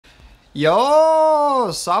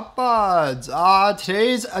Yo, sup buds?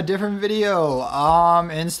 Today's a different video.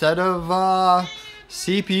 Instead of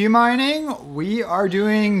CPU mining, we are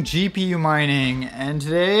doing GPU mining. And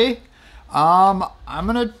today, I'm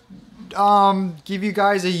gonna give you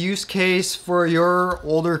guys a use case for your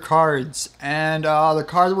older cards. And the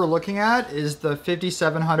card we're looking at is the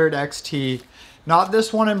 5700 XT. Not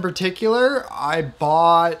this one in particular. I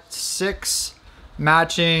bought 6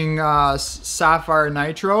 matching Sapphire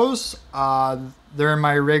Nitros. They're in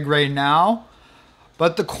my rig right now.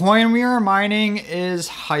 But the coin we are mining is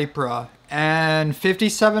Hypra. And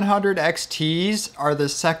 5700 XTs are the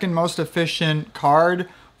second most efficient card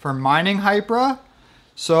for mining Hypra.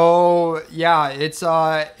 So yeah, it's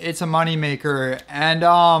a money maker.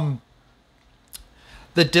 And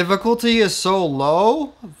the difficulty is so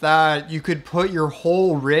low that you could put your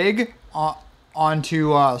whole rig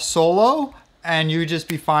onto solo, and you just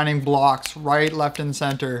be finding blocks right, left, and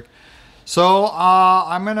center. So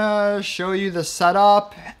I'm gonna show you the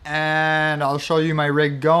setup, and I'll show you my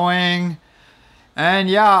rig going. And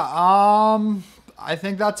yeah, I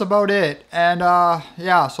think that's about it. And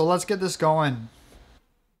yeah, so let's get this going.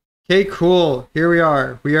 Okay, cool. Here we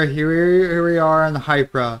are. Here we are on the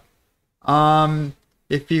Hypra.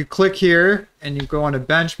 If you click here and you go on to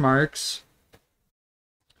benchmarks,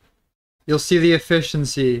 you'll see the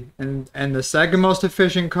efficiency, and the second most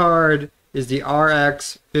efficient card is the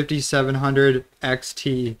RX 5700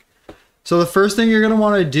 XT. So the first thing you're going to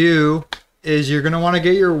want to do is you're going to want to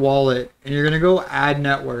get your wallet, and you're going to go add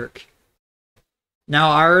network.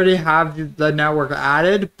 Now I already have the network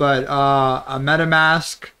added, but a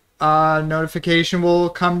MetaMask notification will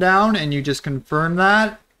come down, and you just confirm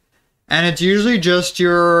that. And it's usually just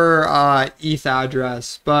your ETH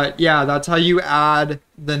address. But yeah, that's how you add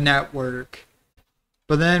the network.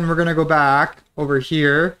 But then we're going to go back over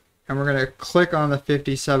here, and we're going to click on the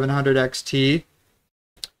 5700 XT.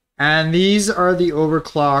 And these are the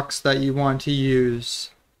overclocks that you want to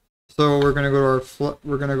use. So we're going to go to our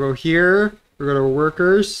we're going to go here, we're going to go to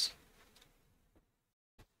workers.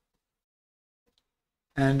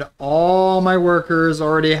 And all my workers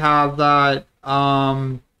already have that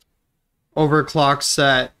overclock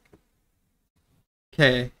set.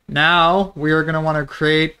 Okay, now we are going to want to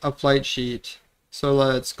create a flight sheet. So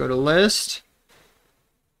let's go to list,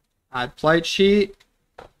 add flight sheet,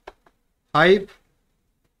 type,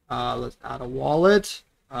 let's add a wallet.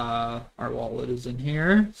 Our wallet is in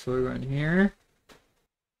here, so we go in here.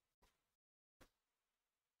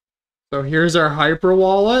 So here's our Hypra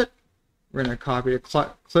wallet. We're going to copy a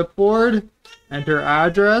clipboard, enter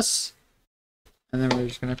address. And then we're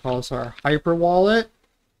just going to call this our Hypra wallet,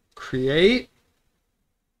 create,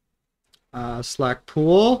 select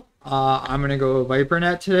pool. I'm going to go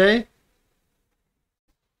ViperNet today.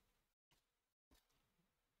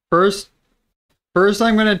 First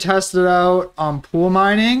I'm going to test it out on pool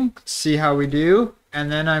mining, see how we do.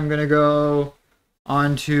 And then I'm going to go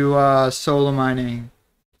on to solo mining.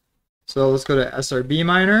 So let's go to SRB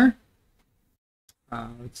miner.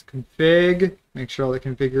 Let's config, make sure all the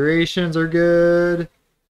configurations are good.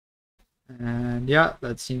 And yeah,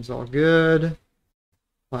 that seems all good.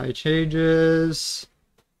 Apply changes.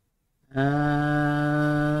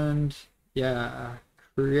 And yeah,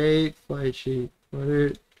 create flight sheet. Put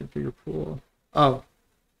it, configure pool. Oh.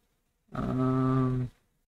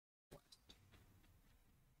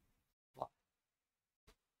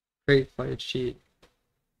 Create flight sheet.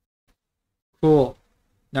 Cool.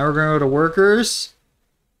 Now we're going to go to workers.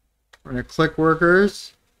 We're going to click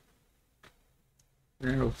workers. We're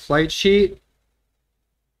going to go flight sheet.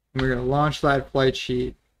 And we're going to launch that flight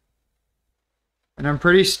sheet. And I'm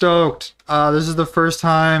pretty stoked. This is the first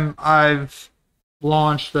time I've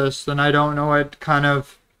launched this, and I don't know what kind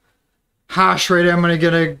of hash rate I'm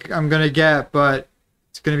gonna get, but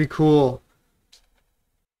it's gonna be cool.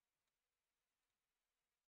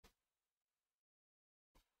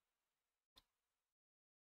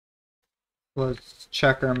 Let's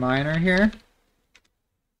check our miner here.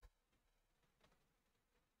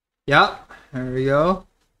 Yep, there we go.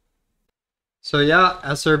 So yeah,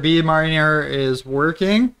 SRB miner is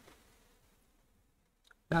working.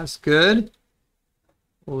 That's good.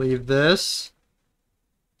 We'll leave this.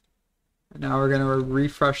 And now we're going to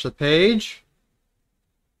refresh the page.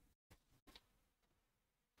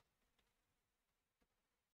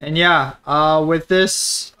 And yeah, with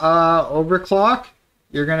this overclock,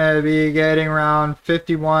 you're going to be getting around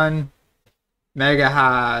 51 mega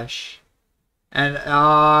hash. And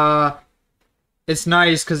it's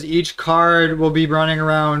nice because each card will be running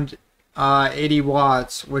around 80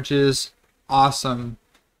 watts, which is awesome.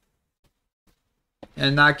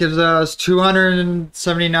 And that gives us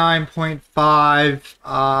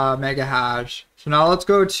 279.5 mega hash. So now let's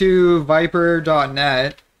go to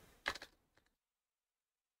viper.net.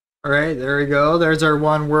 All right, there we go. There's our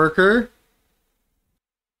one worker.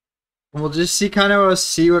 And we'll just see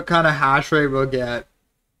what kind of hash rate we'll get.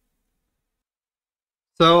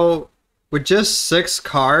 So with just 6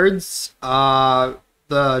 cards,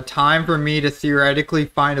 the time for me to theoretically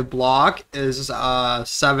find a block is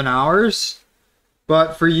 7 hours.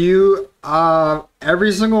 But for you,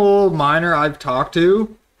 every single miner I've talked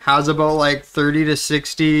to has about like 30 to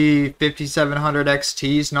 60 5700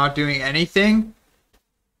 XTs not doing anything.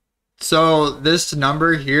 So this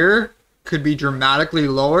number here could be dramatically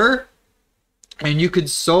lower, and you could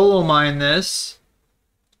solo mine this,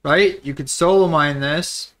 right? You could solo mine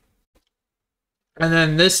this, and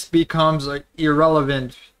then this becomes like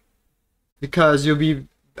irrelevant because you'll be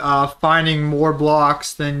finding more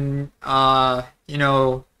blocks than you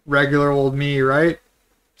know, regular old me, right?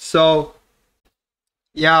 So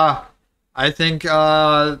yeah, I think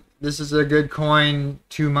this is a good coin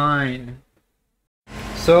to mine.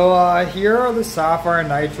 So here are the sapphire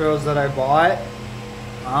nitros that I bought.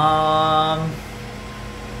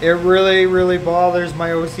 It really bothers my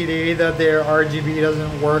OCD that their RGB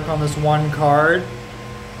doesn't work on this one card.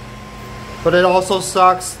 But it also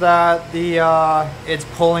sucks that the it's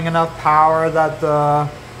pulling enough power that the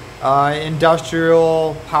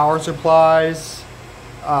industrial power supplies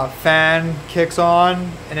fan kicks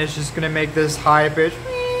on, and it's just gonna make this high pitch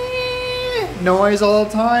noise all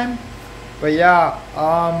the time. But yeah,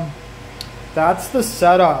 that's the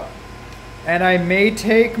setup. And I may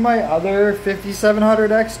take my other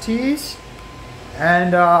 5700 XTs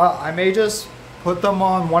and I may just put them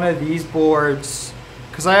on one of these boards,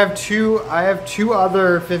 because I have two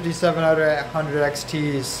other 5700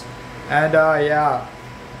 XTs. And yeah.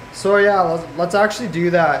 So yeah, let's actually do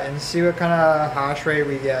that and see what kind of hash rate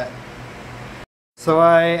we get. So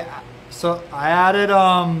I added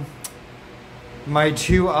my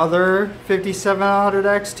 2 other 5700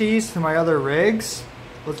 XTs to my other rigs.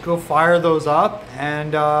 Let's go fire those up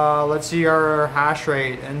and let's see our hash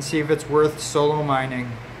rate and see if it's worth solo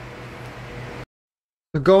mining.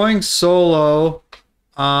 So going solo,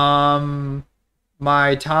 my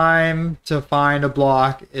time to find a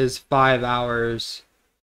block is 5 hours.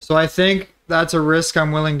 So I think that's a risk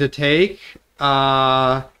I'm willing to take.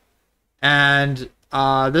 And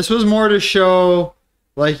this was more to show,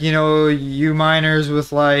 like, you know, you miners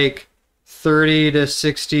with like 30 to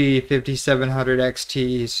 60 5700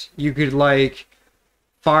 XTs, you could like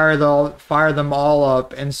fire them all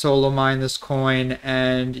up and solo mine this coin,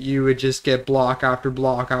 and you would just get block after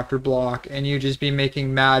block after block, and you'd just be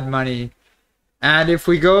making mad money. And if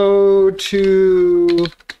we go to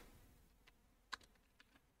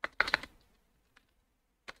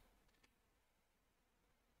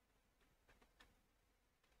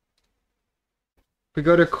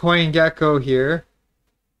CoinGecko here,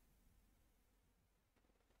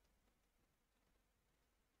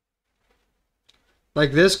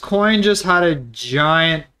 like this coin just had a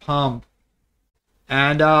giant pump.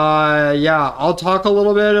 And yeah, I'll talk a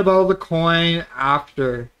little bit about the coin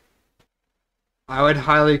after. I would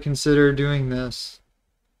highly consider doing this.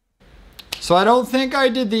 So I don't think I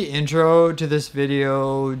did the intro to this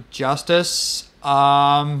video justice.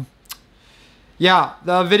 Yeah,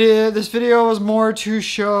 this video was more to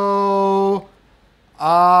show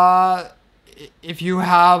if you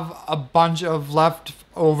have a bunch of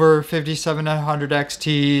leftover 5700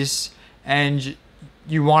 XTs and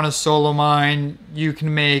you want to solo mine, you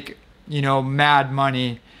can make, you know, mad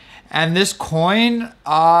money. And this coin,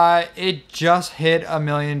 it just hit $1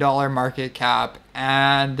 million market cap,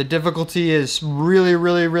 and the difficulty is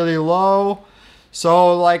really low.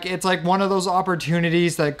 So like, it's like one of those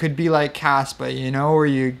opportunities that could be like Caspa, you know, where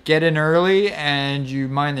you get in early and you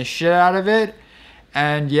mine the shit out of it.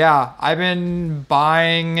 And yeah, I've been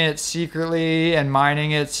buying it secretly and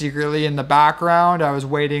mining it secretly in the background. I was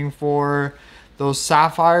waiting for those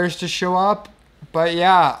sapphires to show up. But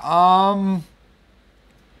yeah,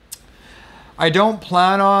 I don't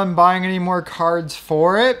plan on buying any more cards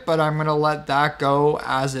for it, but I'm gonna let that go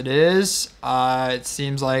as it is. It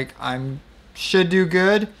seems like should do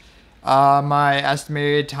good. My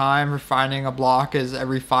estimated time for finding a block is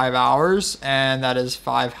every 5 hours, and that is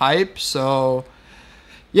 5 hype. So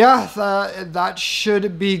yeah, that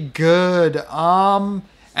should be good.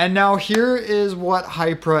 And now here is what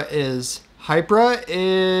Hypra is. Hypra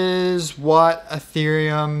is what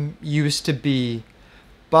Ethereum used to be,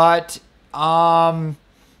 but I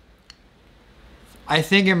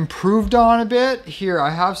think improved on a bit. Here,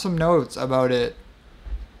 I have some notes about it.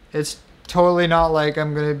 It's totally not like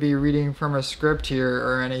I'm going to be reading from a script here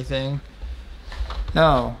or anything.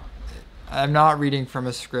 No, I'm not reading from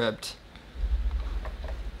a script.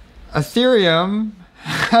 Ethereum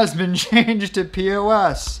has been changed to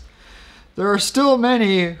POS. There are still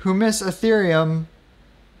many who miss Ethereum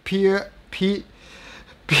POW.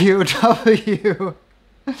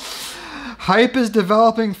 Hype is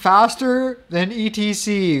developing faster than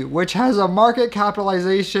ETC, which has a market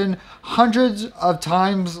capitalization hundreds of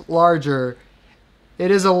times larger. It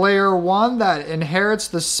is a layer 1 that inherits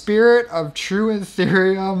the spirit of true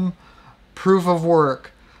Ethereum proof of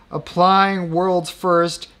work, applying world's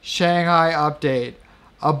first Shanghai update.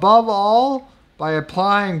 Above all, by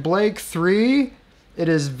applying Blake 3, it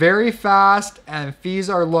is very fast and fees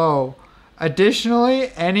are low.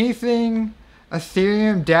 Additionally, anything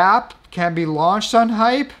Ethereum dApp can be launched on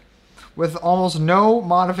Hype with almost no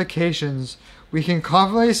modifications. We can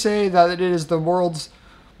confidently say that it is the world's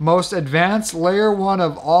most advanced layer 1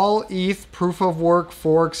 of all ETH proof of work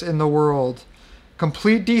forks in the world.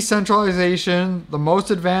 Complete decentralization, the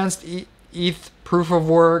most advanced ETH proof of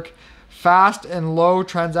work, fast and low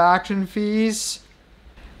transaction fees.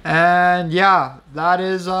 And yeah, that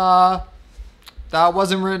is that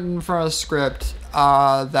wasn't written from a script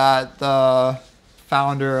that the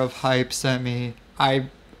founder of Hype sent me. I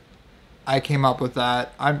came up with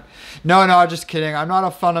that. No, just kidding. I'm not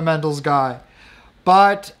a fundamentals guy.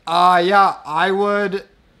 But yeah, I would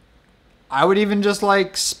even just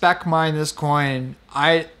like spec mine this coin.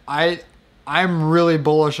 I'm really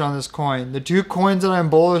bullish on this coin. The two coins that I'm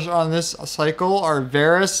bullish on this cycle are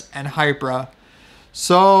Varus and Hypra.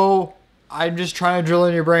 So I'm just trying to drill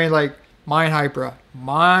in your brain, like, mine Hypra.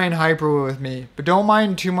 Mine Hypra with me. But don't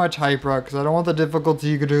mind too much Hypra, because I don't want the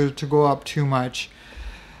difficulty to go up too much.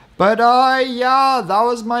 But yeah, that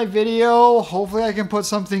was my video. Hopefully I can put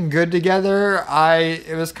something good together.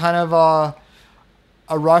 It was kind of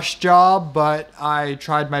a rush job, but I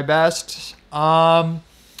tried my best.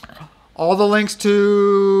 All the links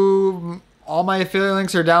to all my affiliate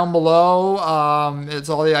links are down below. It's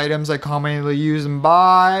all the items I commonly use and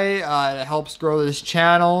buy. It helps grow this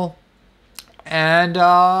channel. And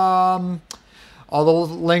all the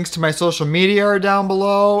links to my social media are down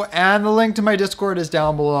below. And the link to my Discord is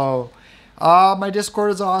down below. My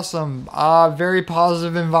Discord is awesome. Very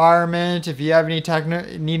positive environment. If you have any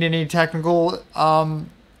need any technical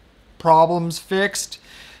problems fixed,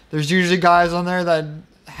 there's usually guys on there that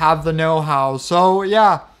have the know-how. So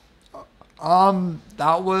yeah,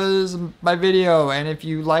 that was my video, and if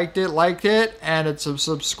you liked it, and it's a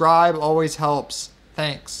subscribe always helps.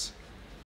 Thanks.